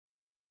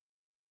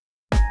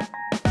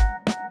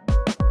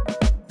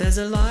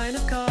There's a line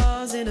of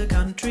cars in a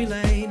country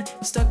lane,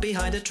 stuck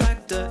behind a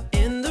tractor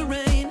in the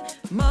rain.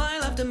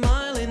 Mile after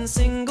mile in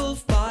single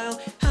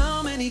file,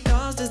 how many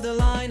cars does the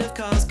line of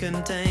cars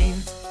contain?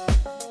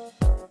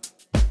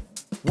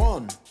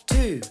 1,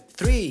 2,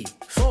 3,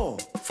 4,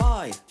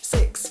 5,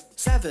 6,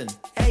 7,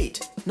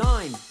 8,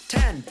 9,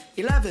 10,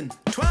 11,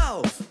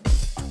 12.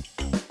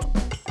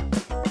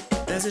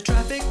 There's a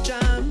traffic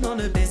jam on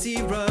a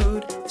busy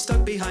road,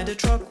 stuck behind a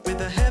truck with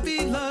a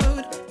heavy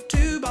load.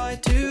 2 by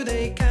 2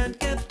 they can't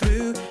get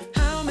through.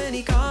 How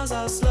many cars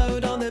are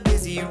slowed on the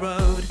busy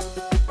road?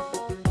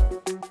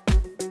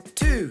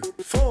 2,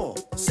 4,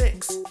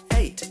 6,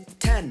 8,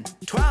 10,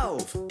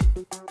 12.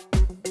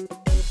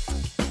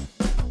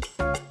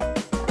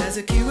 There's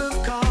a queue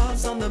of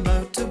cars on the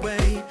motorway,